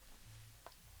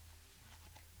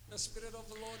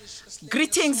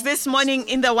Greetings this morning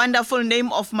in the wonderful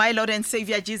name of my Lord and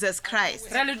Savior Jesus Christ.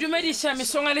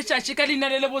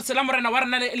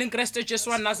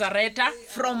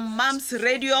 From Moms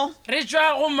Radio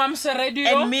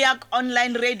and Miak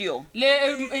Online Radio.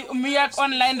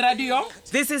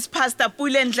 This is Pastor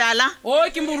Pule Ndlala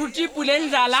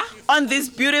on this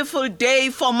beautiful day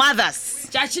for mothers.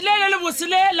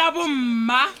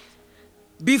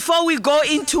 Before we go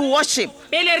into worship,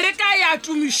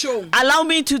 allow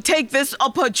me to take this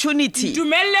opportunity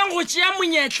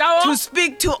to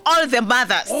speak to all the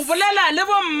mothers.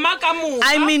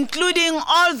 I'm including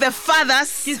all the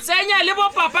fathers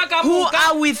who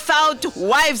are without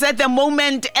wives at the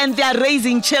moment and they are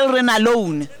raising children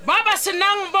alone.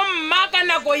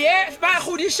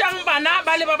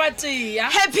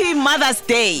 Happy Mother's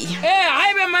Day.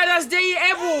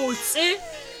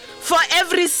 For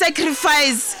every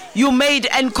sacrifice you made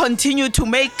and continue to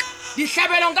make, for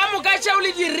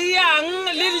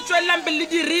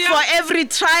every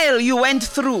trial you went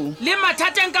through, for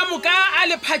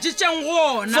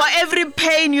every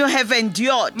pain you have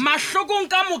endured,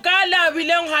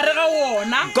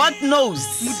 God knows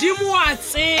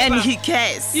and He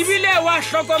cares.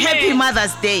 Happy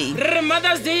Mother's Day.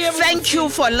 Thank you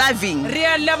for loving.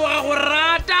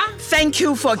 Thank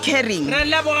you for caring.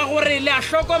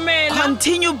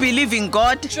 Continue believing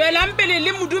God.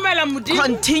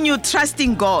 Continue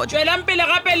trusting God. Keep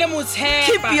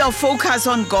your focus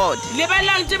on God.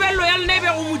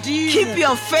 Keep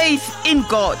your faith in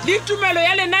God. Keep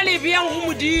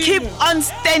on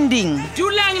standing.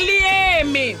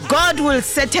 God will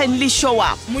certainly show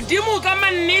up.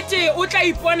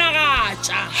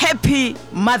 Happy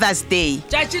Mother's Day.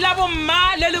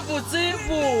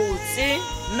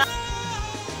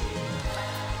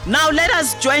 Now let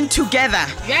us join together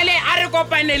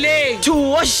to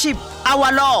worship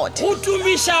our Lord,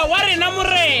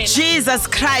 Jesus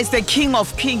Christ, the King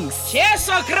of Kings, the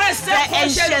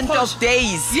Ancient of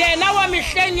Days. Stand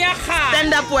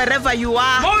up wherever you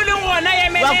are. We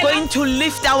are going to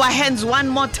lift our hands one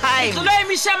more time and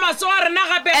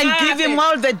give Him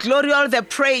all the glory, all the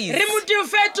praise,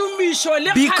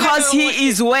 because He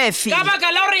is worthy. The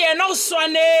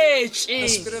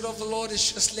Spirit of the Lord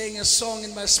is just laying a song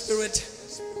in my spirit.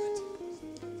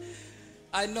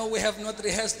 I know we have not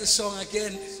rehearsed the song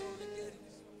again.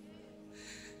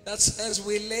 That's as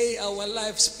we lay our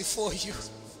lives before you.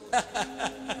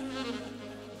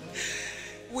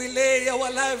 We lay our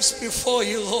lives before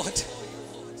you, Lord.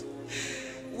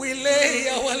 We lay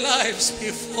our lives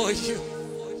before you.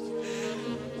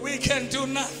 We can do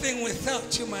nothing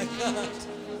without you, my God.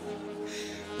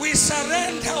 We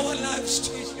surrender our lives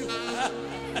to you.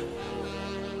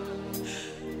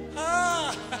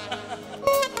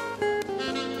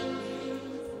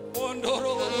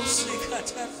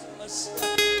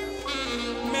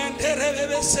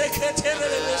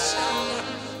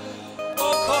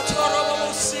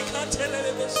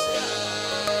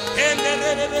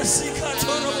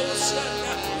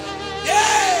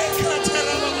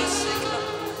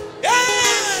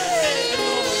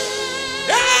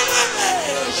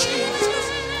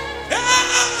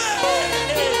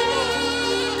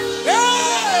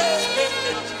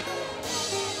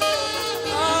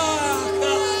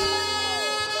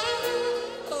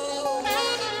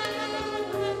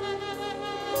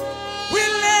 We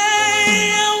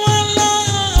lay our lives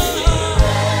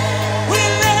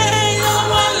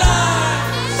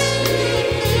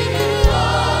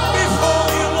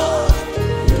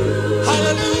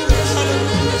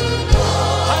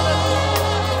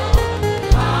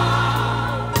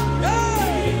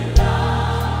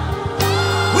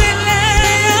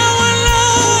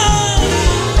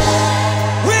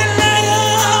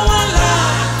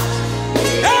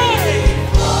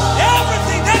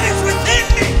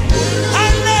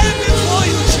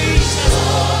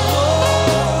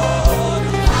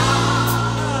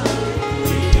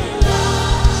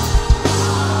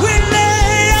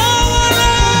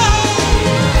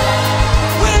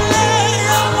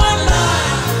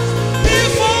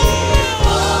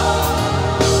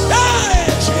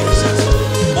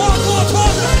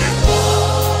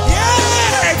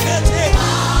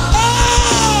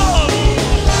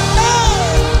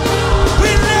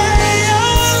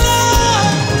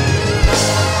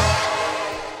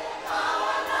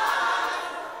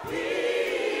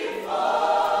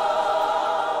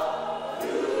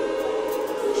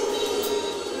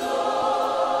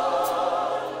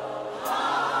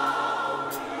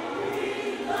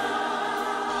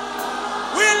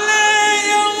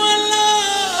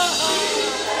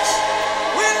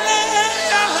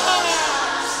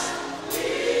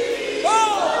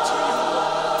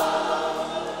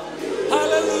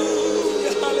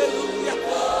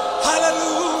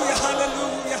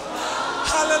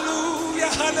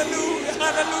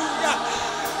hallelujah.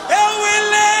 And we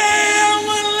lay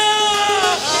our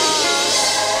love.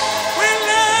 We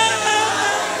lay.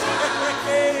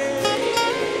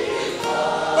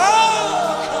 Oh,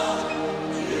 God.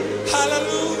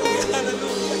 Hallelujah,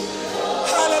 hallelujah.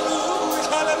 Hallelujah,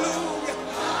 hallelujah.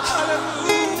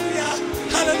 Hallelujah,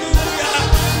 hallelujah.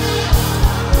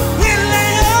 We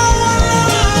lay our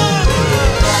love.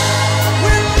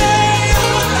 We lay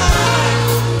our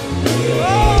life.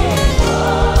 Oh,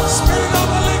 Spirit of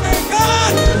the living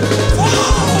God,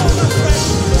 fall afresh.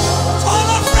 Fall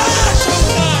afresh, oh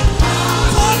God.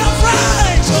 Fall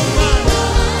afresh, oh God.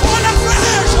 Fall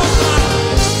afresh, oh God.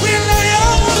 We lay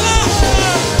our love.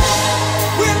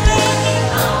 We lay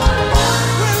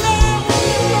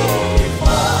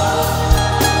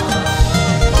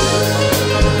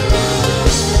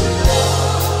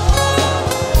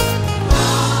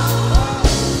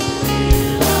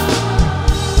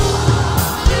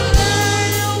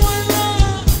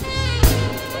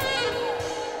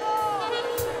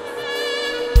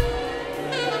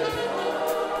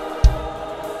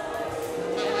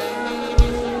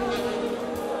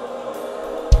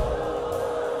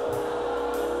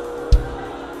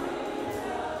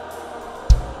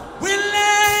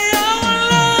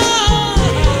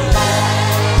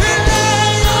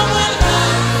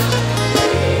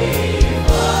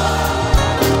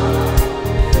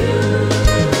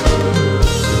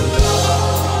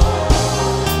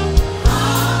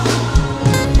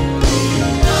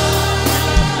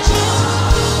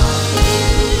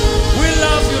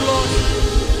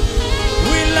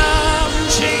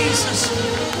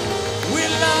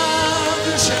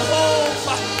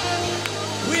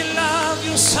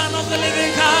Son of the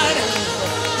living God,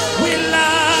 we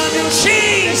love you,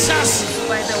 Jesus.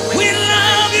 We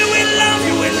love you, we love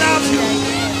you, we love you.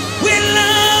 We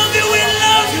love you, we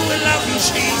love you, we love you,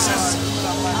 Jesus.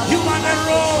 You are the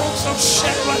rose of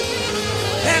Sharon,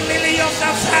 the lily of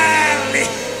the valley,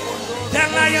 the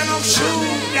Lion of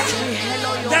Judah,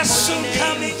 the soon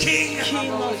coming King.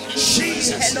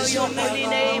 Jesus is your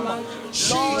name.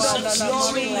 Lord of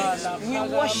glory, we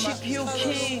worship you,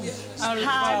 King.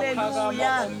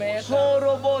 Hallelujah.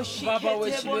 Baba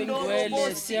wetu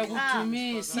wengwele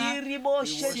siyakutumisa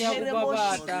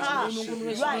siyakubabata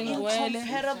uNkulunkulu wetu wengwele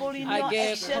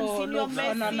akekho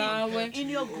lofana nawe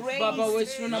Baba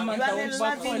wetu namandla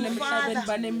bakhona emhlabeni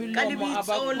banemilomo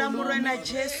abakhuluma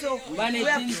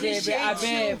banezindlebe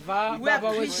abeva Baba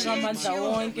wetu namandla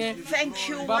wonke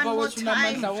Baba wetu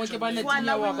namandla wonke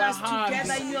banetinyawo abahambi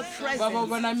Baba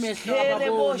banamehlo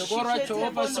ababoni kodwa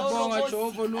Jehova sibonga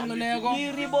Jehova ulungileko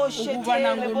ukuba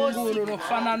naNkulunkulu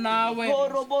nofana nawe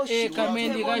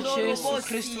egameni likaJesu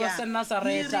Kristu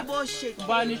waseNazaretha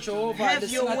ubani Jehova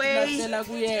lesingathilahlela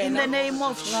kuyena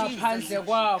ngaphandle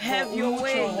kwakho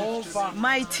uJehova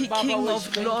mighty King of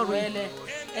glory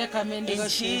egameni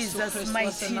likaJesu Kristu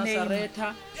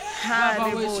waseNazaretha Baba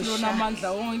wethu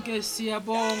namandla wonke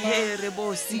siyabonga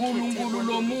uNkulunkulu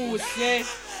lomuhle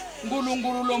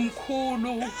uNkulunkulu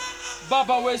lomkhulu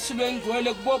Baba wethu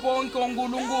lengcwele kubo bonke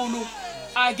uNkulunkulu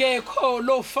akekho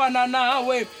lofana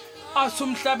nawe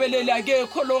asumhlabelele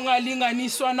akekho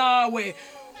longalinganiswa nawe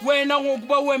wena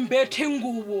ngokuba wembethe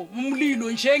ingubo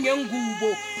umlilo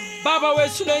njengengubo Baba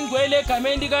wethu lengcwele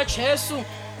egameni likaJesu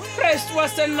Kristu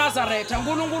waseNazaretha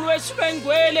uNkulunkulu wethu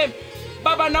lengcwele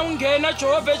Baba nawungena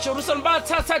Jehova eJerusalem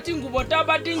bathatha ingubo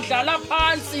tabatindlala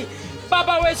phansi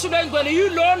Baba wethu lengcwele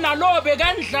yilo nalo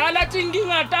bekandlala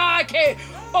inkinga takhe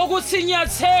okuthi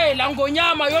nyathela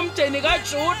ngonyama yomdeni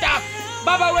kaJuda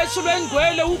Baba wethu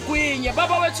lengcwele ugwinye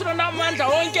Baba wethu namandla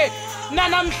wonke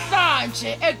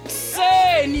nanamhlanje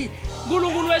ekseni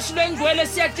uNkulunkulu wethu lengcwele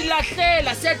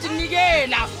siyatilahlela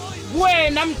siyatinikela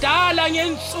wena mdala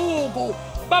ngensuku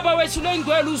Baba wethu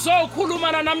lengcwele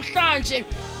uzokhuluma namhlanje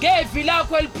ngevi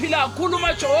lakho eliphila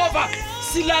khuluma Jehova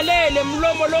silalele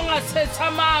mlomo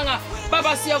longathethamanga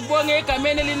Baba siyakubonga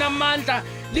egameni linamandla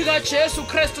lika Jesu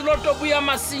Kristu lotobuya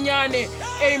masinyane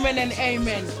amen and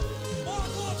amen.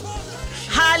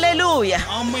 Hallelujah.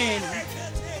 Amen.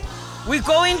 We're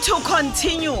going to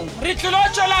continue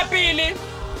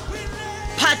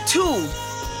part 2,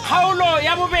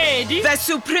 the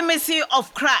supremacy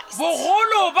of Christ.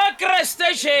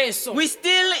 We're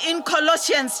still in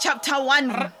Colossians chapter 1.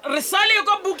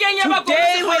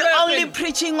 Today we're only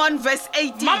preaching on verse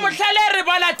 18.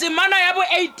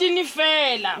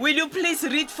 Will you please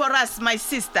read for us, my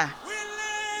sister?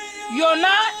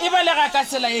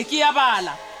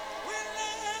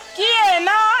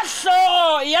 Kiena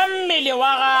hlogo ya mmele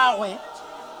wa gagwe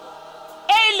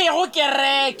e le go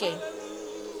kereke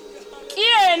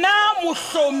kiena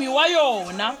mohlomi wa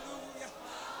yona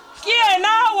ke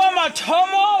ena wa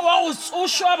mathomo wa go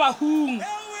tsošwa bahung e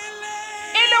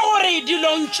le gore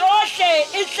dilong tsohle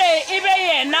e tle e be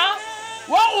yena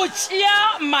wa go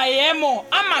tšea maemo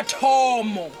a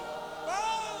mathomo.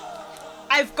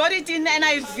 I've got it in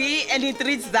NIV and it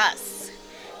reads thus.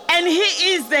 And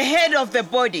he is the head of the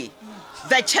body,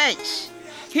 the church.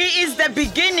 He is the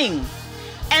beginning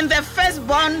and the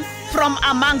firstborn from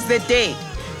amongst the dead,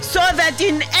 so that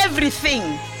in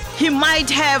everything he might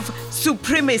have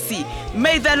supremacy.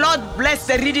 May the Lord bless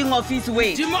the reading of his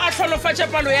word.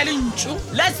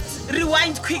 Let's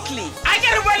rewind quickly.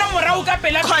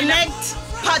 Connect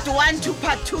part 1 to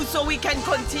part 2 so we can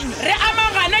continue.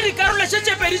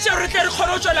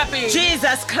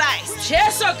 Jesus Christ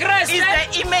is the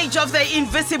image of the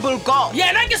invisible God, the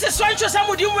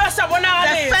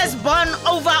firstborn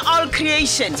over all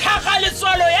creation.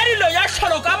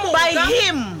 By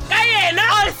him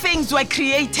all things were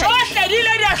created,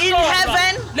 in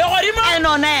heaven and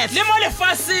on earth,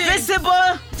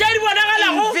 visible,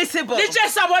 invisible,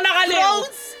 thrones,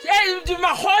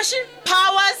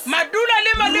 powers,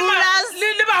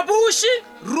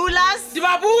 rulers,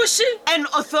 and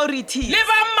authorities.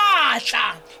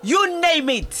 You name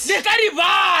it,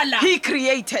 he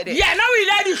created it. He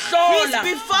is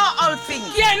before all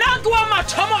things and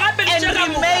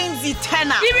remains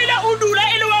eternal.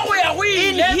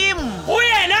 In him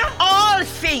all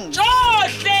things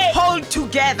hold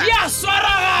together. Now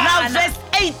verse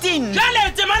 18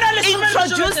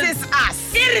 introduces us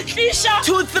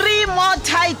to 3 more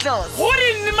titles of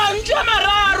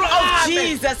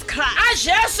Jesus Christ.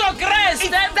 It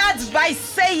starts by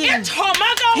saying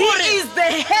he is the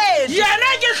head of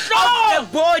the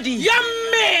body,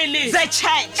 the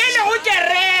church.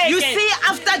 You see,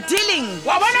 after dealing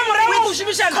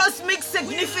with cosmic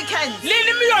significance of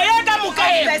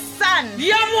the Son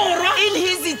in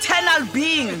his eternal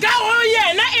being,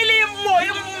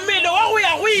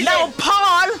 now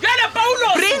Paul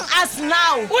bring us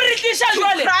now to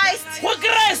Christ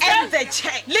and the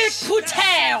church.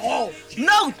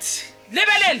 Note,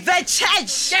 the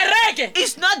church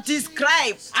is not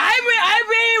described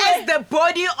as the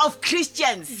body of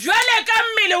Christians.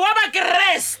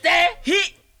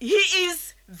 He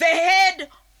is the head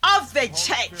of the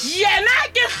church. And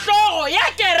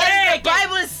the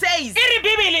Bible says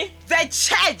the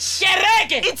church,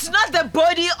 it's not the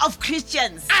body of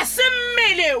Christians,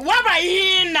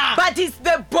 but it's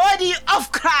the body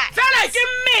of Christ.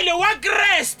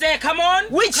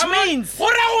 Which means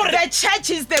the church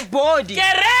is the body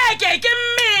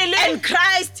and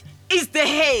Christ is the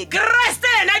head. In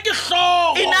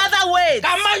other words,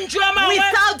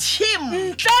 without him,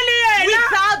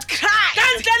 without Christ,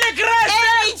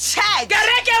 any church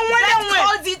that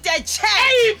calls it a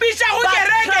church, but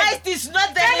Christ is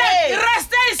not the head,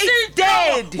 it's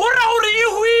dead.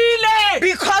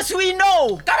 Because we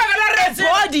know a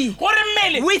body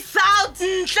without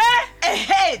a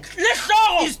head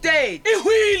is dead.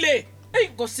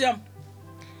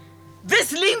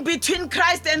 This link between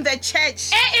Christ and the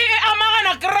church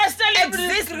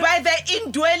exists by the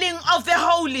indwelling of the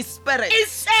Holy Spirit. You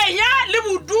see,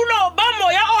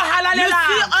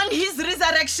 on his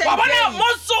resurrection day,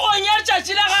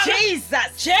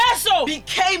 Jesus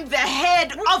became the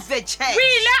head of the church.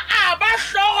 And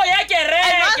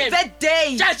on that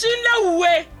day,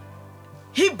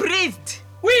 he breathed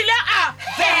the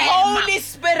Holy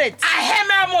Spirit on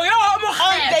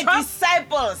the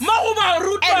disciples and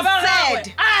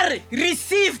said,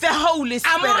 receive the Holy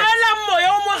Spirit.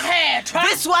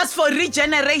 This was for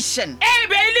regeneration.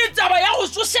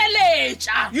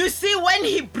 You see, when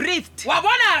he breathed,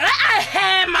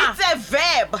 it's a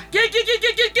verb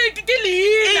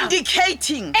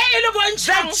indicating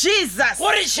that Jesus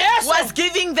was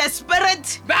giving the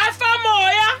Spirit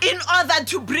in order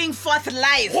to bring forth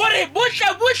life and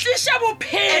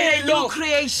a new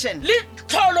creation. The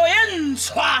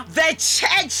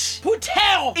church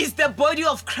is the body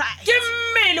of Christ.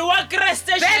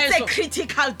 That's a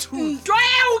critical truth.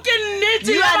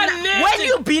 When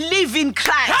you believe in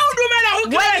Christ,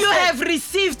 when you have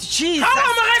received Jesus,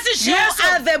 you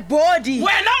are the body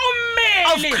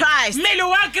of Christ.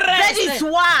 That is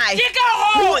why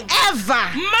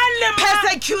whoever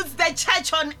persecutes the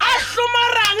church on earth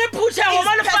is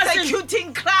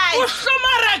persecuting Christ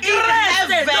in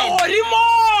heaven.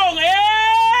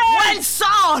 When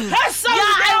Saul,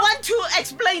 I want to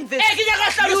explain this.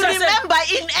 You remember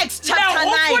in Acts chapter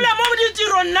 9,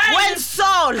 when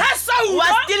Saul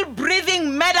was still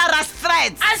breathing murderous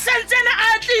threats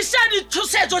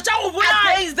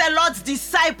against the Lord's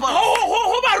disciples,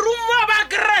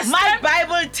 my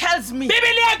Bible tells me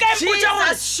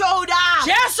Jesus showed up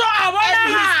and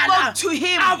he spoke to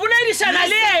him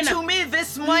Listen to me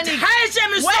this morning.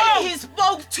 When he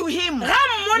spoke to him, when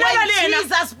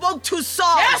Jesus spoke to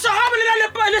Saul,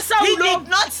 he did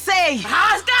not say,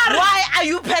 why are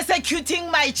you persecuting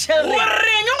my children? No.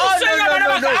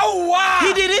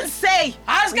 He didn't say,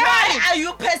 why are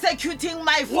you persecuting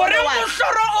my followers?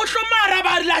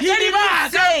 He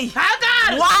didn't say,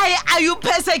 why are you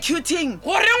persecuting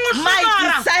my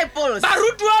disciples?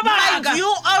 Mind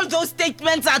you, all those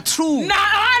statements are true. But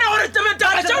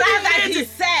rather he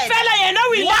said,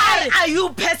 why are you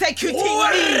persecuting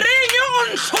me?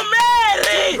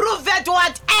 To prove that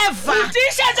whoever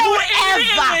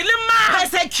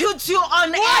persecutes you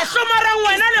on earth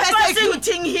is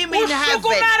persecuting him in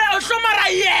heaven.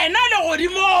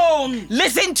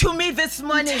 Listen to me this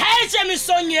morning.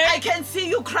 I can see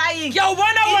you crying in your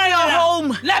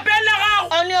home,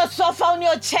 on your sofa, on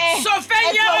your chair, at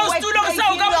your workplace, in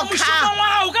your car,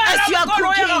 as you are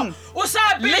cooking.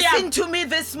 Listen to me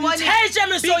this morning,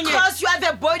 because you are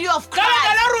the body of Christ.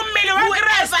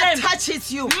 Whoever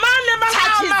touches you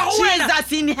touches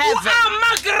Jesus in heaven.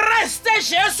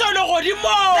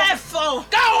 Therefore,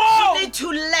 you need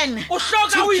to learn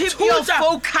to keep your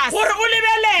focus.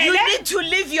 You need to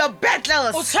leave your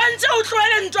battles to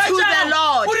the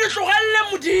Lord.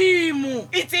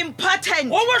 It's important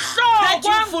that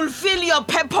you fulfill your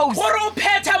purpose and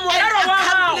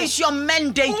accomplish your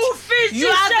mandate. You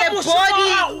are the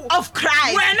body of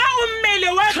Christ.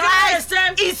 Christ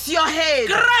is your head.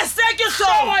 So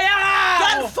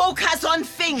don't focus on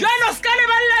things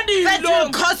that will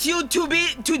cause you to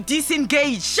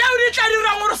disengage.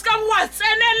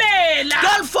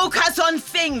 Don't focus on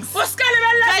things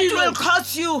that will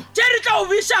cause you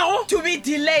to be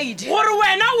delayed.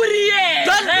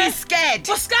 Don't be scared.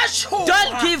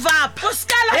 Don't give up.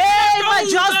 Hey, but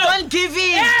just don't give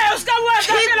in.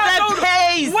 Keep the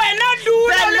pace.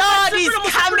 The Lord is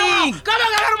coming.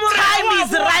 Time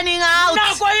is running out.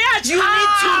 You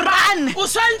need to run.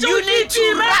 You need to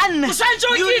run.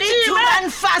 You need to run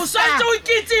faster.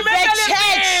 The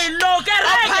church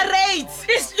operates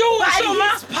by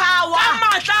His power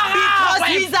because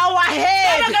He's our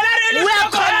head. We are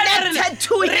connected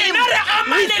to Him.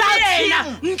 Without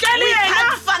Him, we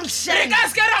can't function.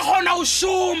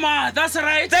 That's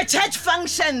right. The church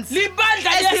functions as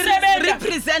His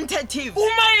representative.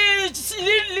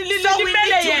 So we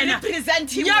need to represent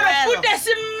Him well.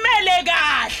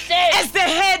 As the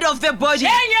head of the body,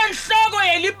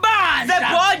 the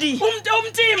body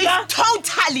is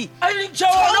totally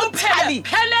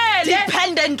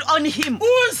dependent on Him.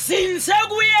 You see,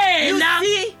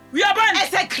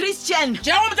 as a Christian, if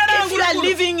you are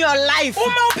living your life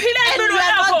and you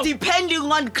are not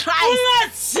depending on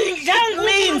Christ, it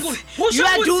means you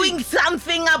are doing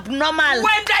something abnormal.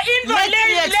 Let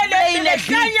me explain a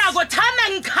bit.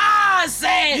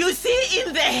 You see,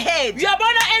 in the head,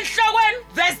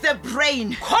 there's the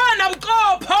brain.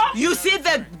 You see,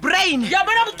 the brain is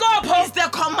the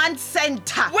command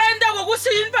center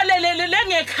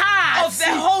of the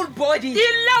whole body.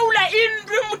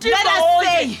 Let us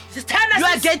say you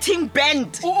are getting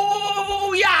bent.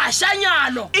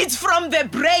 It's from the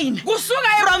brain, from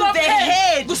the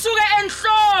head,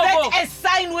 that a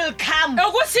sign will come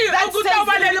that says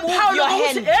remove your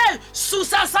hand.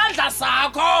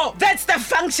 That's the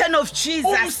function of Jesus.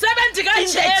 In the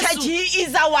church, He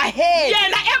is our head.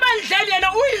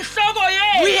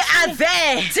 We are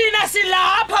there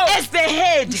as the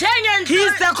head. He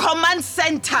is the command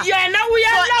center for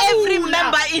every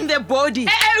member in the body.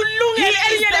 He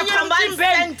is the command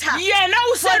center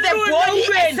for the body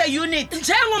as a unit.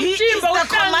 He is the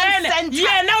command center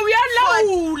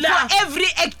for every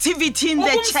activity in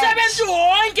the church.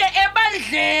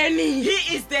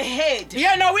 He is the head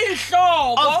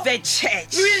of the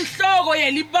church.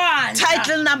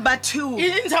 Title number 2. He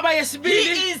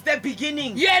is the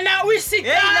beginning. Hey,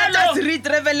 let us read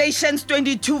Revelations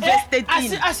 22 verse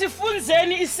 13.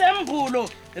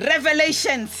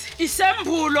 Revelations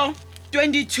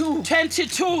 22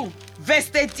 verse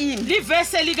 13.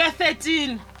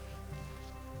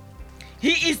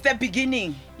 He is the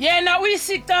beginning.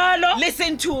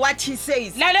 Listen to what he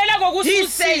says. He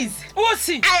says,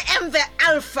 I am the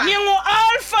Alpha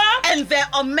and the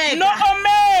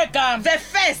Omega, the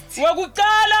first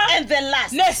and the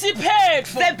last,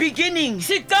 the beginning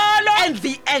and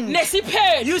the end.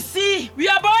 You see,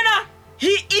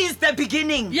 He is the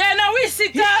beginning. yena o He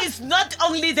isika is not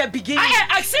only the beginning.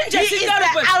 akusinje He is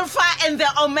the Alpha and the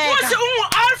Omega. kuthi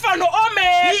ungu-alpha He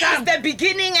no-omega is the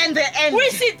beginning and the end.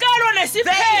 uyisikalo There is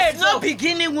no nesiphetho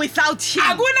beginning without him.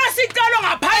 akunasikalo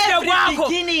ngaphandle Every kwakho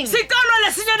beginning sikalo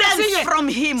lesinye Stems nesinye from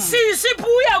him.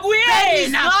 sibuya There is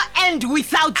kuyena no end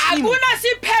without him.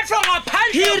 akunasiphetho He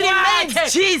ngaphandle remains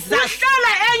kwakhe Jesus.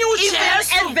 uhlala enye Even at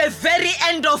ujesu the very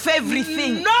end of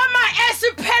everything. noma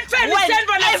esiphethweni When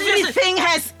senzo lesiyisi everything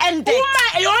has ended.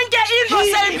 uma yonke into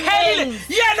He seyiphelile remains.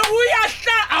 yena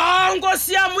uyahlala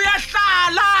nkosi yami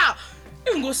uyahlala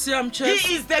inkosi yami He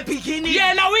Jesu is the beginning.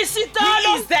 yena He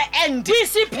uyisitalo is the end.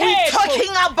 uyisiphetho We're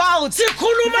talking about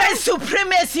sikhuluma the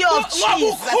supremacy of Jesus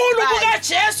ngobukhulu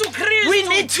Christ. bukaJesu Kristu We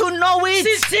need to know it.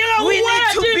 sidinga We need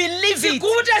to ukwazi believe it.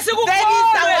 sikude That sikukholwe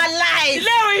is our life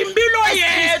leyo impilo as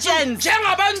yethu Christians. So the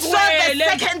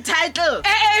njengabangcwele second title,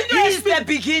 into He is the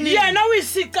beginning. yena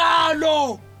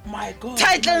uyisikalo my God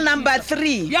Title number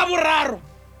 3, ya boraro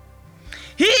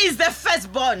He is the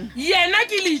firstborn yena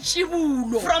ke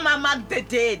letšibulo from among the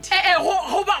dead.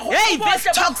 Hey, this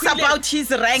talks about His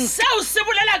rank. seo se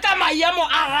bolela ka maemo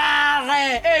a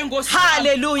gage nkosi yami.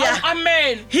 Hallelujah.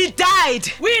 Amen He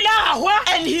died o ile a gwa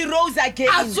and He rose again.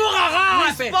 a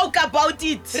tsoga We gape spoke about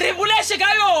it re boleshe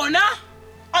ka yona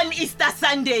on Easter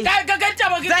Sunday. ka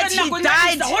taba ke That ka he nakong ya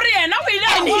died Easter, gore yena o ile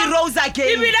a And He gwa rose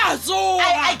again. ebile a I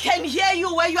tsoga can hear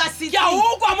you where you are sitting. ke a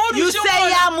ukwa mo You dutšeng say, gona.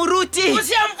 yeah, Muruti. O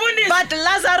se ya mfundisi. But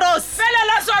Lazarus Fela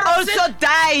Lazarus also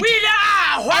died o ile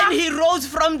a gwa and he rose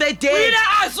from the o ile dead.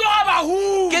 a tsoga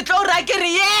bahung Ke tlo ra ke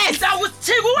re, yes. Tsa go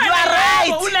tshiko You wena are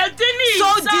right. yabo, o na le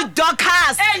tenisa. So did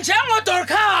Dorcas. Njengo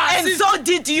Dorcas. And so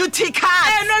did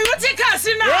Eutychus. No Eutychus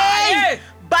Hey, naye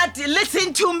but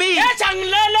listen to me. eja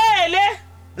ngilelele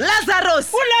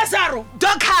Lazarus, uLazaro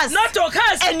Dorcas, no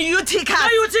Dorcas and no Eutychus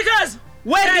Eutychus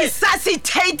were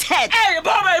resuscitated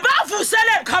baba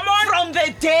bavusele come on from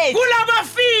the dead.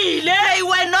 kulabafile They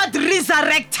were not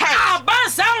resurrected.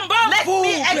 abazange Let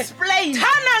me bavuke explain.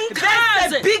 thana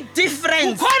There's a ngichaze big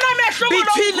difference kukhona umehluko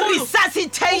between omkhulu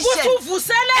resuscitation ukuthi and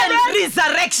uvuselelwe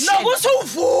resurrection. nokuthi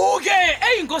uvuke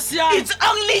eyinkosi yami It's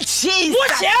only Jesus.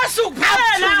 uJesu Up to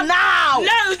kuphela now,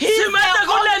 Le- He's Simeta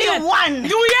the only kulele. one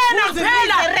Nguyena who's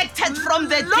kuphela. resurrected from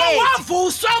the lo dead.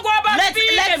 wavuswa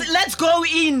kwabafile Let's go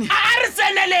in. You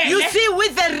arisenelele see,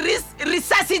 with the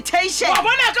resuscitation,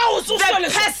 wabona ka the ususole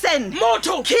person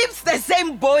motho keeps the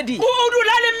same body.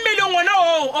 udulala mmele ngona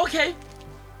o okay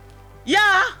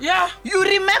Yeah, you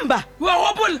remember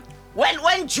wa hopola when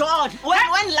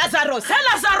Lazarus,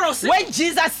 Lazarus when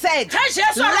Jesus said,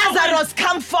 Jesu a re Lazarus,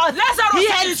 come forth, Lazarus He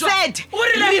had etswa. said, O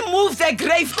rile, remove the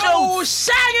grave o clothes.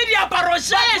 shanye diaparo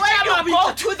tše But when tša you mabitla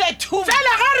go to the tomb,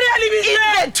 fela ga re ya in the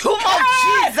lebitleng tomb of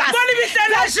Jesus, mo lebitleng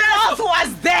la the Jesu cloth was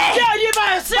there.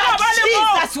 But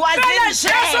Jesus wasn't Jesu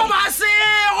there. ba The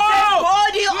sego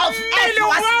body of earth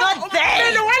was not there.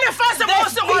 mmele wa lefase mo The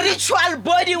se gona spiritual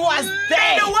body was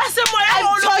there. mmele wa semoya I'm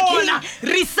o le talking gona ke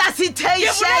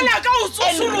resuscitation bolela ka o and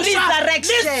tsosolosa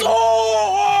resurrection.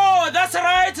 letsogo that's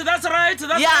right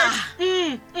Yeah.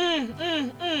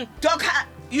 right Doctor,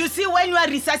 you see, when you are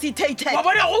resuscitated, wa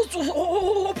bona o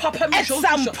at phapamisha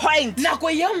some point, nako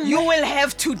ye you nngwe will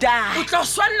have to o die. tla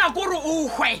swanna kore o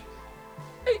hwe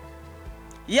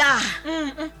Yeah.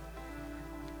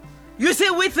 You see,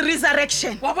 with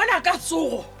resurrection, wa bona ka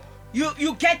tsogo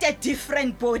you get a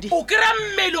different body. o kry-a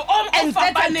mmele o And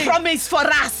that's a fapaneng promise for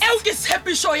us. eo ke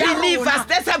tshepišo ya Believers,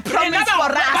 that's a promise for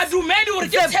us. badumedi gore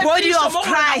ke The body tshepišo of mo go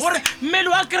rona Christ. gore mmele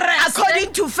wa kreste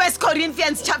According to 1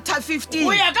 Corinthians chapter 15,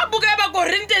 o ya ka buka ya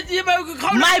bakorinte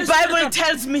my Bible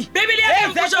tells me, Bibele ya hey,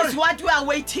 ka that mpotša is gore, what we are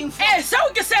waiting for.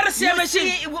 seo ke se re You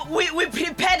seemešeng see, we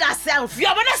prepared ourselves.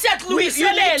 ya bona se a You need to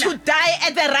tlogiselela die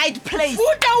at the right place,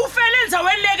 futa o fele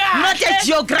ntsaweng le not a kae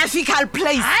geographical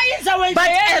place, hayi ntsaweng but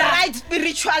a ela right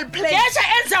spiritual place. kesha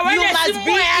entsaweng You must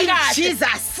be esimoya in kahle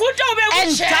Jesus futa o be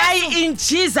and die in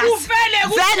Jesus. Ufele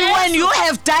Then when you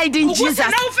have died in Jesus, Ukuze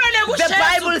na ufele the kuJesu.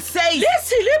 Bible says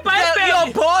lisile your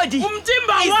ibhayibheli body,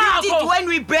 umtimba isn't it wakho when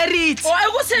we bury it, we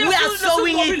are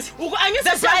sowing it.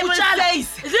 The Bible says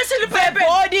the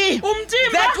body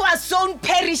that was sown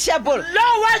perishable lo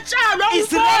watshalwa is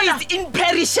ubona raised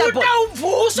imperishable.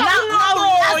 utawuvuswa Now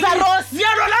Lazarus,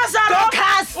 yalo Lazarus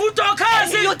Dorcas, uDorcas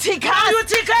and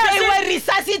Eutychus, they were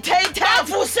resuscitated. They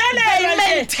bavuselelwe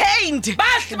maintained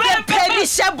the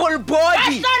perishable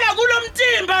body. bahlala kulo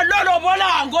mtimba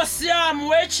lolobola nkosi yami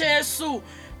weJesu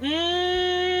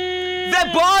The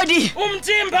body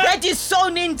umtimba that is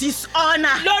sown in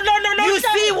dishonor. no You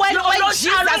see, when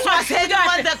Jesus was hanging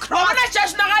on the cross, Isaiah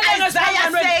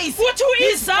says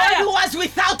his body was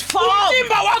without form,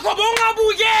 umtimba wakho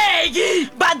bongabukeki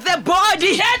but the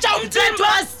body Thetha that umtimba.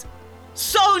 was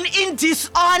sown in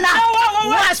dishonor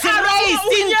was raised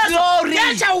in glory.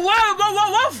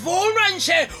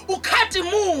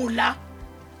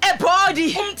 A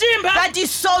body that is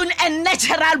sown a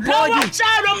natural body is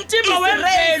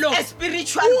raised a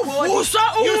spiritual body. You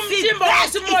see, that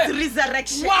is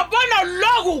resurrection.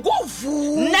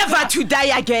 Never to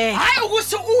die again.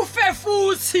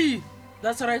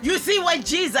 That's right. You see, when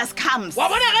Jesus comes,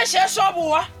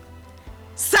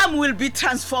 some will be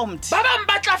transformed.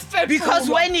 Because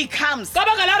when he comes, some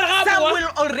will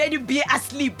already be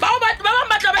asleep.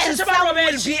 And some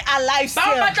will be alive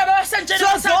still.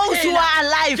 So those who are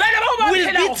alive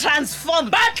will be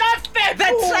transformed.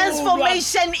 The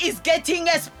transformation is getting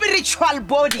a spiritual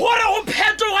body.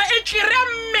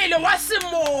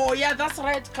 That's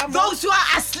right. Those who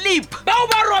are asleep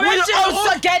will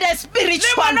also get a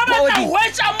spiritual body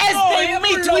as they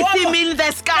meet with him in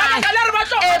the sky.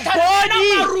 A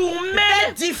body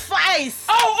that defies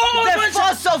the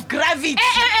force of gravity. A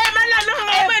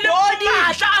body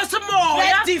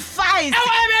that defies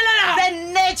the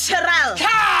natural.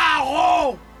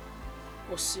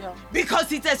 Because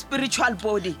it's a spiritual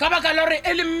body. A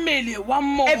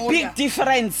big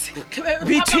difference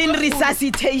between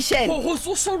resuscitation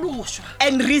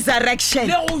and resurrection.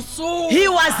 He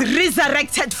was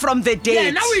resurrected from the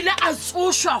dead.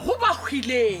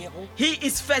 He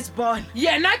is firstborn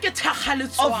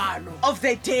of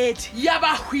the dead.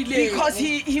 Because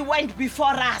he went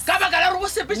before us.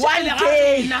 One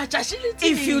day,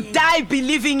 if you die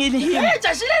believing in him,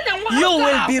 you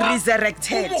will be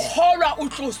resurrected.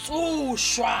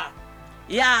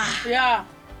 Yeah.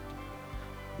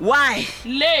 Why?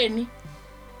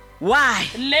 Why?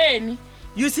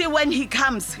 You see, when he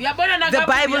comes, the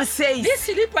Bible says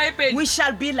we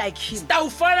shall be like him.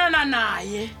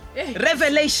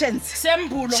 Revelations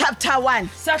chapter 1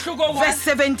 verse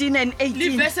 17 and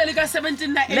 18.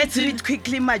 Let's read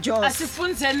quickly, Major.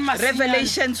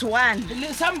 Revelations 1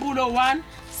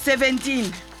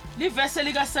 17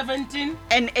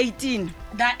 and 18.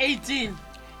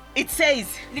 It says,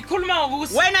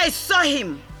 when I saw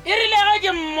him,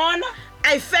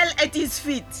 I fell at his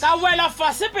feet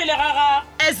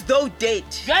as though dead.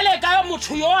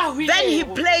 Then he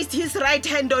placed his right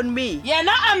hand on me and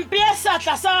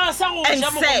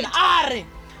said,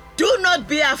 do not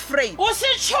be afraid.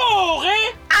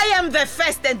 I am the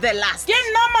first and the last.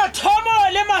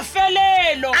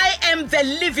 I am the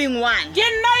living one.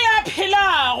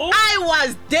 I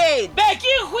was dead,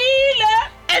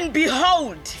 and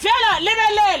behold,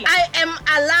 I am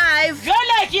alive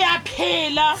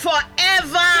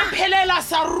forever and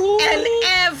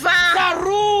ever,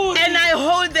 and I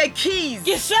hold the keys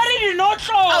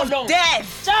of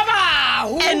death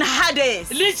and Hades.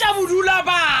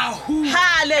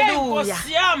 Hallelujah.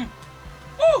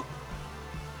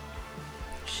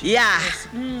 Yeah.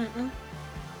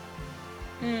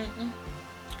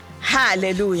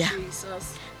 Hallelujah.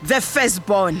 The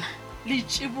firstborn.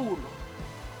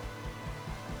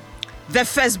 The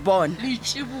firstborn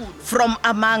from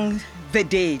among the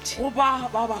dead.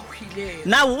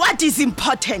 Now, what is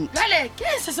important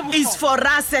is for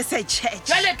us as a church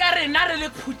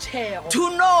to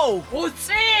know,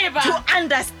 to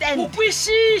understand,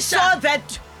 so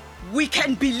that we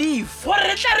can believe what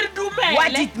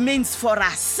it means for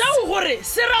us. What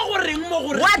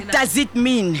does it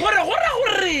mean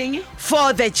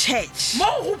for the church?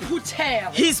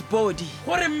 His body.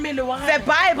 The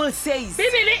Bible says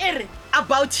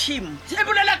about him,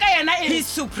 his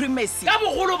supremacy,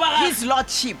 his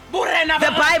lordship.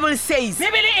 The Bible says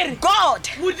God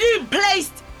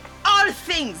placed all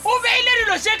things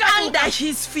under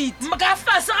his feet and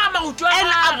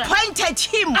appointed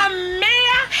him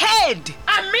head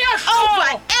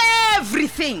over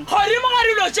everything for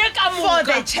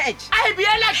the church.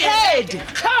 Head.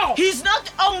 He's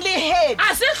not only head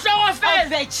of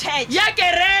the church,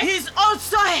 he's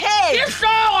also head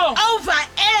over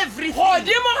everything.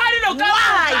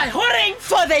 Why?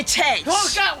 For the church,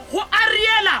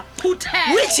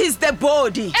 which is the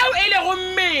body.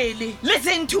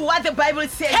 Listen to what the Bible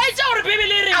says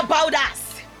about us.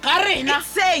 It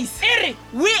says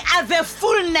we are the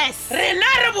fullness of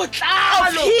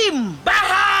him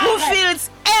who fills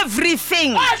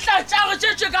everything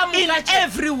in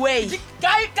every way.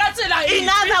 In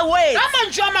other words,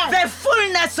 the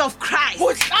fullness of Christ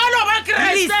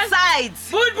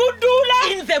resides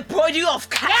in the body of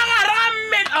Christ.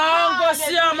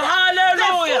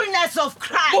 The fullness of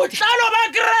Christ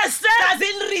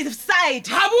doesn't reside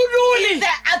in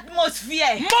the atmosphere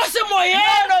atmosphere.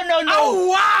 No.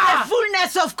 No. The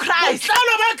fullness of Christ is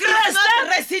not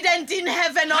resident in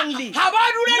heaven only. No.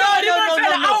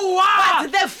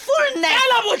 But the fullness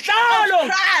of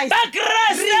Christ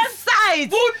resides in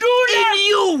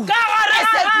you as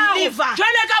a believer. It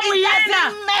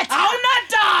doesn't matter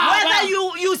whether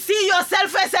you see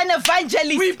yourself as an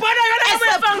evangelist, as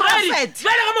a prophet,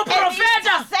 an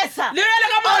intercessor, or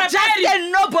just a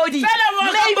nobody.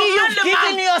 Maybe you've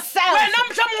given yourself a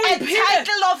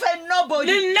title of a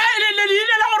nobody.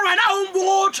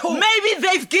 Maybe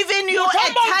they've given you a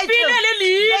title. They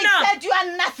said you are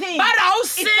nothing.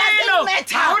 It doesn't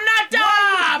matter what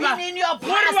you've been in your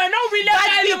past. But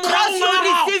because you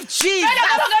received Jesus,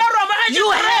 you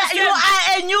are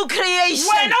a new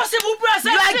creation.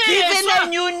 You are given a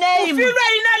new name.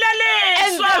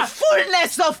 And the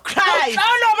fullness of Christ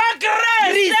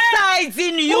resides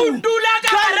in you.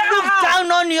 Don't look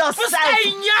down on yourself.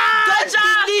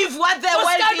 Don't believe what the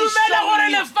world is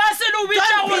showing you.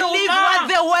 Don't believe what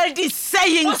the world is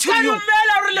saying to you. Don't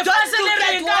look at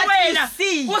what you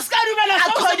see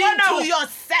according to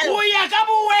yourself.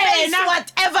 Face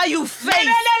whatever you face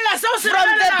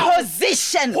from the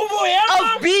position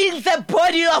of being the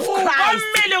body of Christ,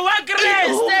 in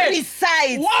who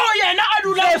resides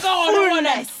the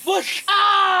fullness of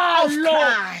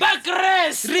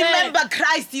Christ. Remember,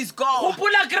 Christ is God. The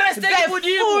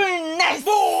fullness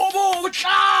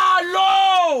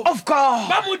of God.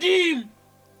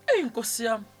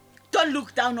 Don't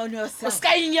look down on yourself.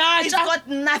 It's got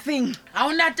nothing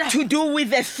to do with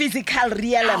the physical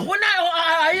realm,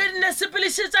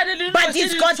 but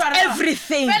it's got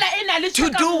everything to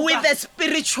do with the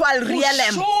spiritual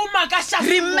realm.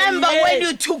 Remember, when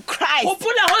you took Christ,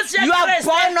 you are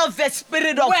born of the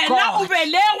Spirit of God.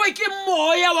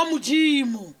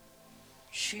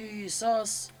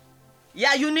 Jesus.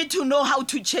 Yeah, you need to know how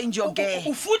to change your gear.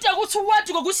 Don't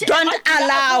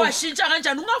allow physical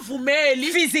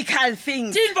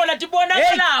things.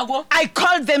 I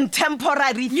call them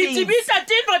temporary things. Let me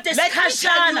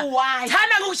tell you why.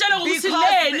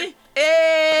 Because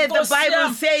the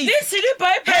Bible says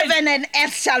heaven and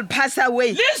earth shall pass away.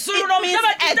 It means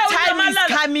a time is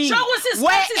coming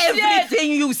where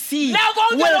everything you see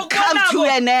will come to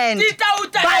an end.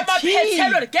 But He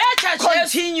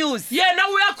continues. We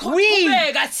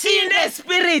in the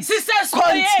Spirit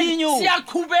continue.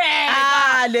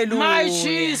 Hallelujah. My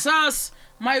Jesus,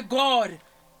 my God.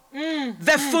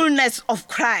 The fullness of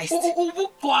Christ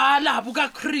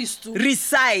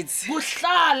resides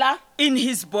in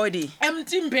His body.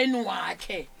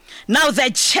 Now the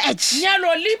church,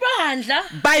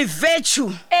 by virtue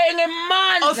of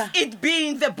it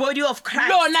being the body of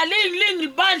Christ,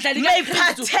 may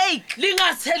partake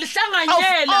of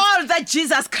all that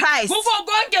Jesus Christ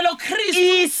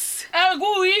is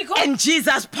and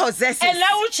Jesus possesses. And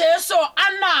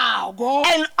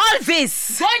all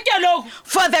this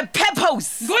for the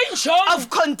purpose of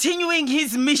continuing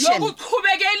His mission and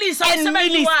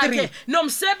ministry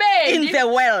in the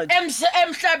world.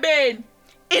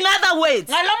 In other words,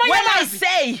 when I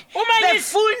say the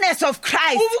fullness of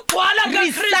Christ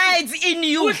resides in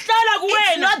you, it's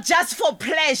not just for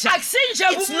pleasure,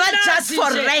 it's not just for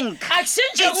rank, it's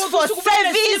for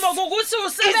service,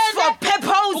 it's for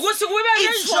purpose,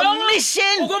 it's for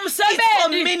mission, it's for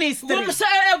ministry.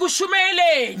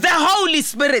 The Holy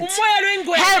Spirit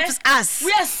helps us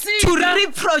to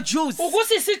reproduce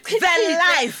the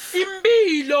life,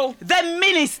 the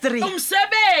ministry,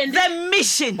 the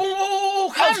mission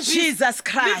of Jesus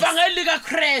Christ.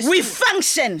 We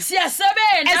function as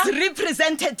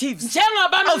representatives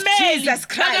of Jesus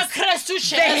Christ,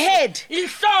 the head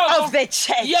of the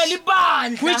church,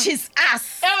 which is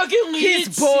us,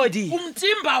 His body.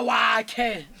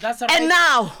 And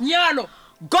now,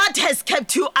 God has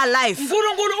kept you alive.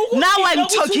 Now I'm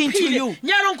talking to you. In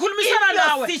your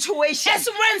situation,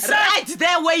 right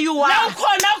there where you are, I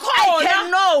can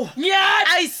know,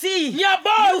 I see,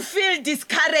 you feel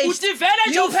discouraged, you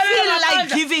feel like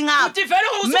giving up,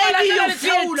 maybe you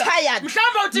feel tired,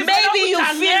 maybe you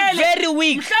feel very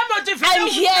weak. I'm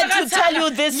here to tell you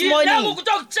this morning,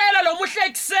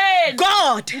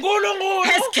 God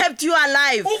has kept you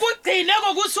alive.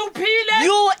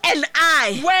 You and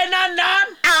I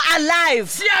are alive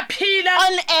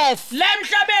on earth,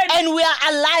 and we are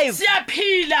alive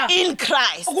in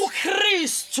Christ.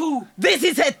 This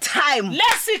is a time,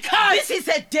 this is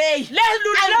a day.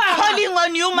 I'm calling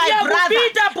on you, my brother,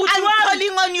 I'm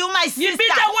calling on you, my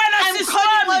sister, I'm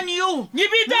calling on you,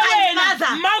 my mother,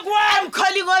 I'm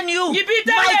calling on you,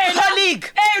 my colleague,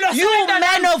 you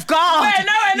man of God,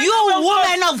 you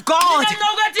woman of God,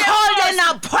 called and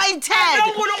appointed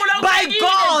by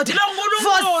God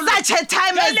for such a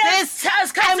time as this,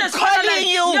 I'm calling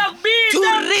you to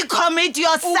recommit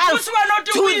yourself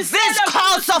to this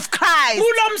cause of Christ.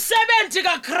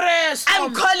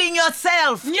 I'm calling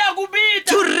yourself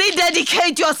to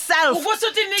rededicate yourself to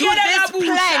this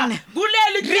plan.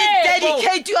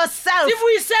 Rededicate yourself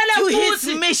to his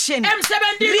mission.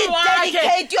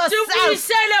 Rededicate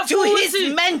yourself to his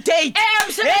mandate.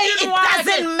 It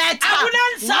doesn't matter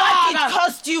what it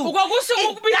cost you. It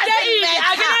doesn't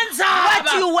matter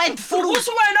what you went through. It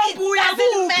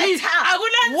doesn't matter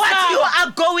what you are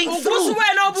going through.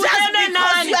 Just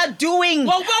because you are doing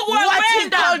what he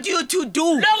called you to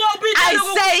do, I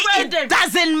say it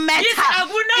doesn't matter.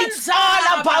 It's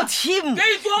all about him, the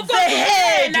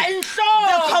head,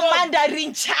 the commander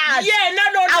in charge,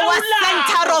 our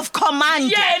center of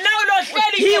command.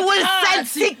 He will send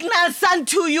signals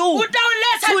unto you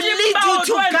to lead you,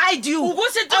 to guide you on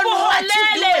what to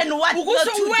do and what not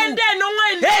to do.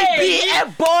 Hey, be a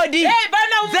body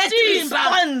that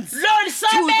responds to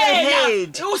the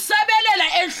head.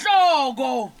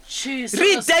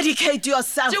 Rededicate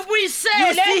yourself. You see,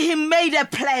 he made a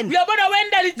plan. You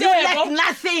lack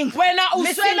nothing.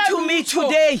 Listen to me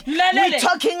today. We're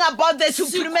talking about the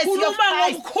supremacy of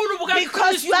Christ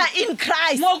because you are in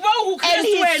Christ and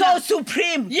he's so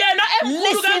supreme.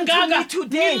 Listen to me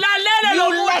today.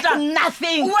 You lack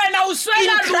nothing. In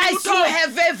Christ you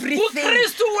have everything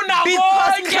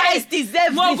because Christ is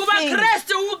everything.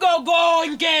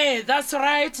 That's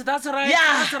right. That's right.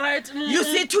 Yeah. That's right. You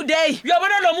see, today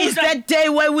is that day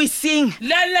where we sing,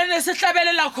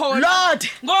 Lord,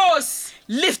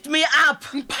 lift me up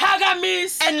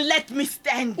and let me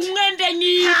stand.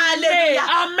 Hallelujah.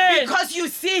 Amen. Because you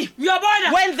see,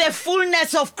 when the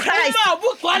fullness of Christ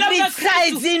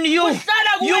resides in you,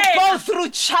 you go through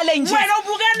challenges.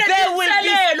 There will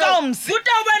be storms.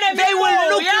 They will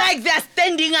look like they're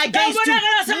standing against you.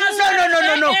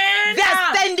 No. They're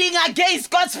standing against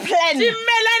God's plan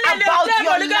about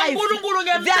your life.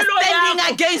 They're standing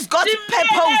against God's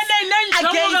purpose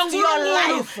against your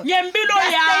life. They're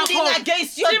standing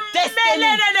against your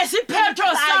destiny.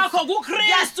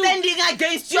 They're standing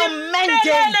against your mandate.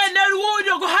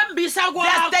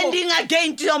 They're standing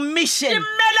against your mission.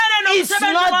 It's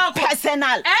not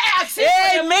personal.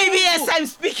 Hey, maybe as I'm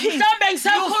speaking, you're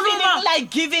feeling like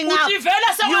giving up.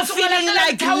 You're feeling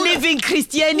like living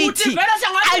Christianity.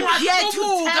 I'm here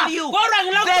to tell you,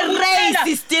 the race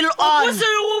is still on.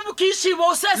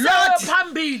 Lord,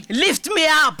 lift me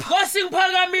up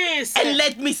and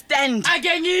let me stand.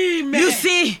 You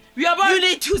see, you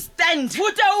need to stand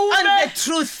on the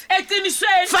truth.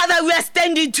 Father, we are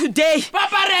standing today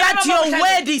that your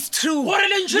word is true.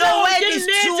 Your word is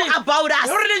true about us.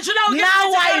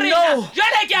 Now I know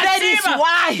that is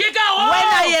why when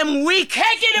I am weak,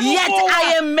 yet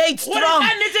I am made strong,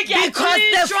 because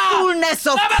the fullness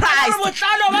of Christ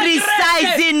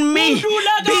resides in me,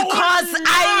 because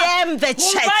I am the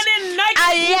church.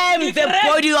 I am the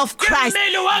body of Christ.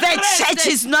 The church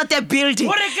is not a building.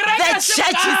 The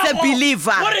church is a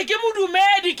believer.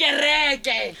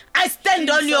 I stand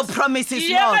on your promises,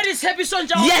 Lord.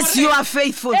 Yes, you are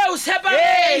faithful.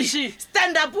 Hey,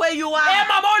 stand up where you are.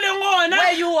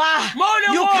 Where you are.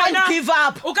 You can't give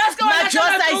up. Majos,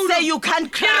 I say you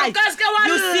can't cry.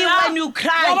 You see, when you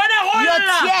cry, your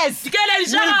tears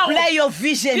will blur your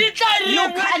vision. You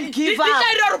can't give up.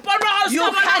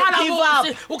 You can't give up.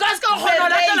 The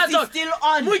race is still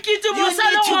on. You need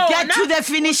to get to the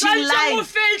finishing line.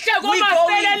 We're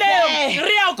going there.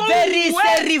 There is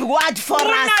a reward for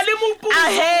us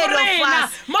ahead of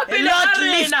us. Lord,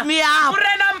 lift me up.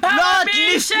 Lord,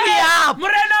 lift me up.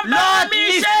 Lord,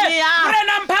 lift me up.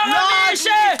 Lord,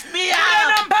 lift me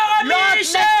up. Lord, let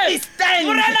me stand.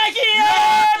 Lord, let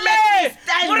me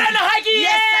stand.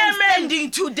 Yes, I'm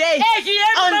standing today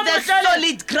on the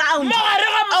solid ground of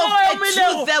the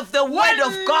truth of the word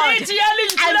of God. I'm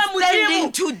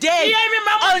standing today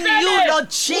on you, Lord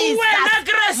Jesus,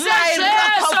 my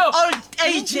rock of all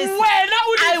ages. I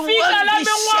won't be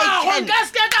shaken.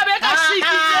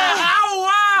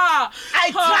 I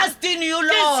trust in you,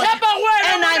 Lord,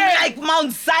 and I'm like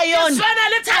Mount Zion.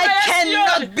 I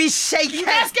cannot be shaken.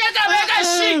 The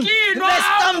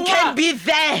storm can be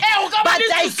there, but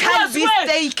I can't be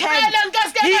shaken.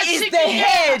 He is the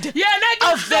head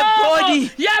of the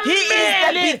body. He is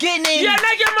the beginning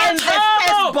and the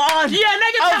firstborn of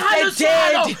the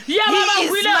dead. He is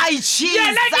my Jesus. He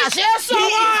is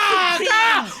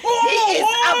supreme. He is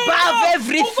above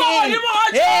everything.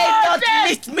 Hey, Lord,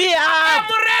 lift me up.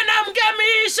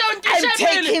 I'm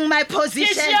taking my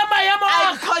position.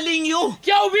 I'm calling you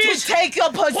to take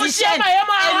your position.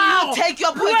 And you take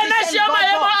your position. You take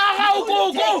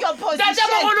your position.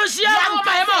 Young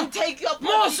person, take your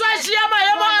position.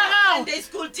 Sunday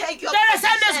school, take your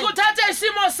position.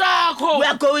 We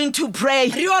are going to pray.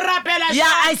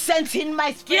 Yeah, I sense in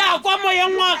my spirit.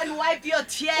 And wipe your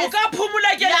tears.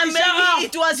 Yeah, maybe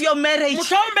it was your marriage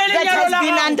that has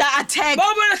been under attack.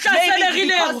 Maybe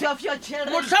because of your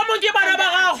children.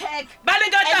 Attack. And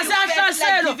you felt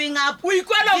like giving up.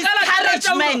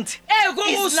 Discouragement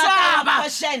is not our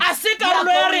portion. We are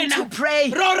going to pray.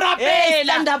 Hey,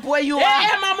 stand up where you are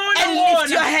and lift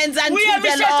your hands unto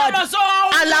the Lord.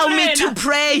 Allow me to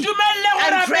pray.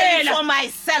 I'm praying for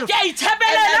myself. And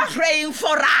I'm praying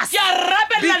for us.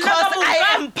 Because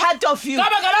I am part of you. And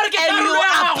you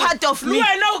are part of me.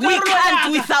 We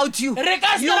can't without you. You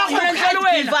can't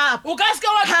give up.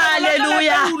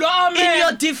 Hallelujah. In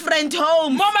your different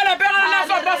homes.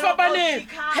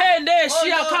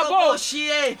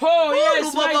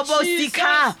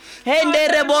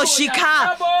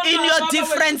 In your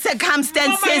different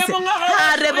circumstances.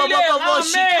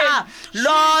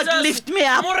 Lord, lift me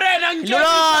up.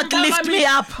 Lord, lift me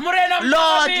up.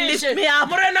 Lord, lift me up.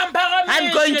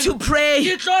 I'm going to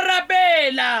pray.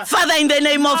 Father, in the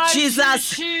name of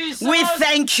Jesus, we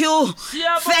thank you.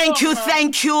 Thank you,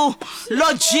 thank you,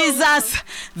 Lord Jesus,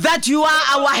 that you are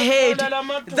our head,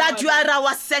 that you are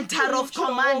our center of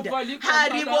command.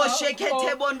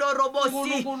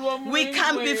 We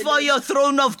come before your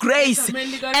throne of grace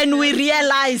and we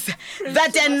realize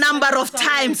that a number of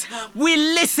times we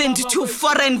listened to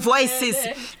foreign voices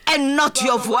and not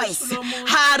your voice.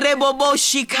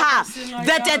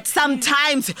 That at some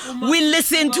times we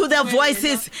listened to the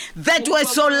voices that were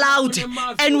so loud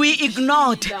and we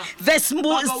ignored the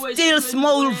still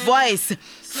small voice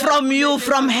from you,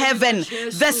 from heaven,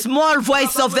 the small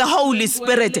voice of the Holy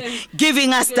Spirit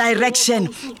giving us direction,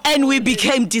 and we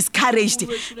became discouraged.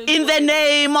 In the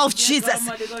name of Jesus,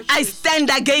 I stand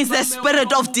against the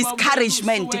spirit of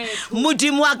discouragement.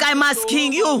 I'm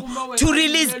asking you to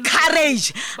release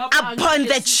courage upon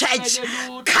the church,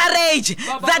 courage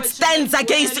that stands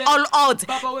against all odds,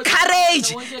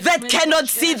 courage that cannot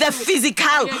see the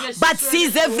physical but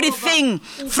sees everything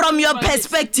from your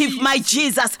perspective, my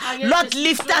Jesus. Lord,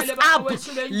 lift us up,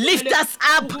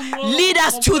 lead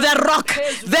us to the rock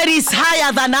that is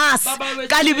higher than us.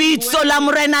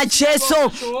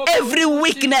 Every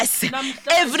weakness,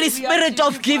 every spirit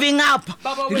of giving up,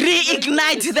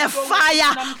 reignite the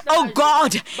fire, oh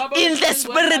God, in the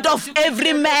spirit of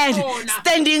every man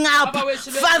standing up.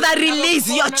 Father, release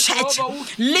your church,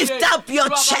 lift up your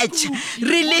church,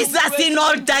 release us in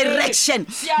all direction.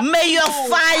 May your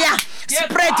fire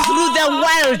spread through the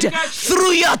world,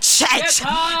 through your church.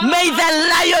 May the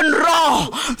lion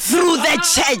roar through the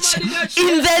church.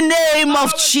 In the name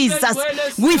of Jesus,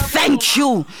 we thank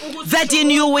you that in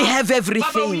you we have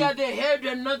everything.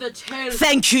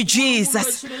 Thank you,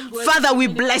 Jesus. Father, we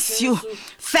bless you.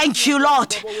 Thank you,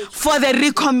 Lord, for the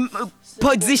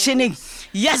recompositioning.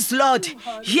 Yes, Lord,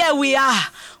 here we are.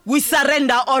 We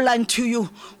surrender all unto you.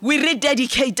 We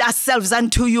rededicate ourselves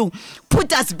unto you.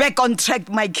 Put us back on track,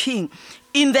 my King.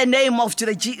 In the name of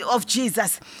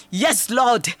Jesus. Yes,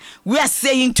 Lord, we are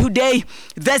saying today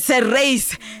there's a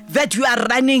race that we are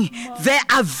running. There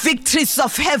are victories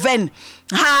of heaven.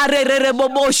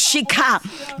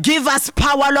 Give us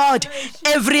power, Lord,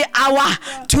 every hour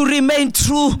to remain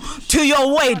true to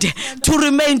your word, to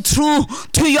remain true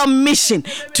to your mission,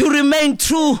 to remain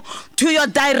true to your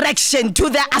direction, to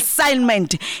the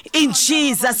assignment. In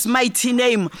Jesus' mighty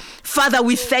name. Father,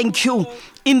 we thank you.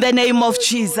 In the name of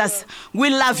Jesus,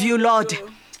 we love you, Lord.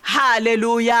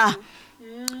 Hallelujah.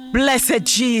 Blessed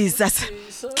Jesus,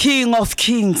 King of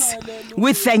Kings.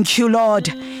 We thank you, Lord.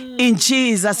 In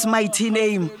Jesus' mighty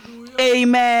name.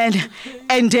 Amen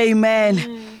and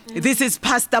amen. This is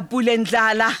Pastor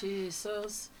Pulendlala,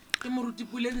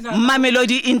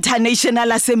 Mamelodi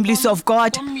International Assemblies of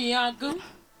God.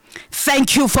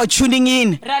 Thank you for tuning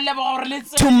in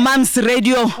to Moms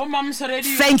Radio.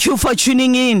 Thank you for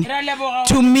tuning in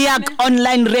to Miak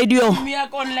Online Radio.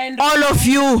 All of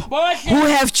you who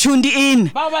have tuned in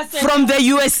from the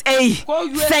USA,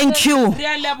 thank you.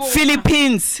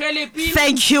 Philippines,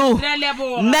 thank you.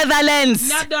 Netherlands,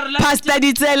 Pastor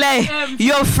Ditele,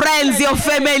 your friends, your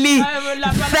family,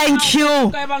 thank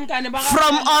you.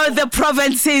 From all the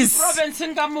provinces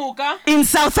in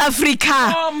South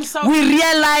Africa, we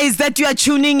realize guys that you are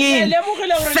tuning in,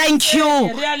 thank you.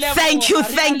 Thank you.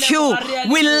 Thank you.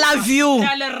 We love you.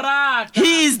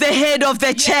 He is the head of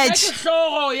the church,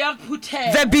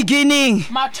 the beginning,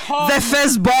 the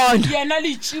firstborn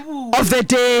of the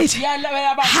dead.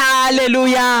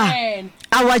 Hallelujah.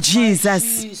 Our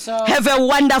Jesus. Have a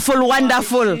wonderful,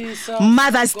 wonderful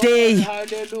Mother's Day.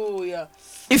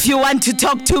 If you want to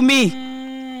talk to me,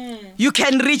 you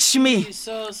can reach me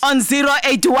on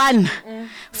 081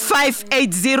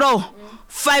 580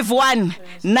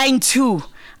 5192.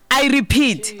 I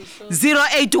repeat,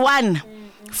 081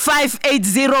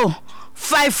 580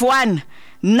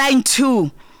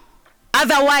 5192.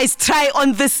 Otherwise, try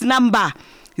on this number,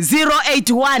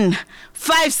 081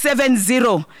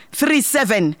 570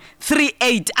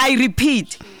 3738. I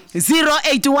repeat,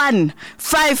 081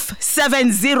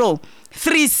 570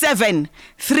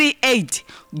 3738.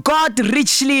 God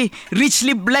richly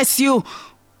bless you.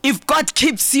 If God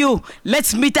keeps you,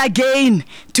 let's meet again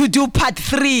to do part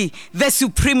 3, the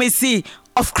supremacy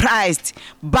of Christ.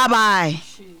 Bye-bye.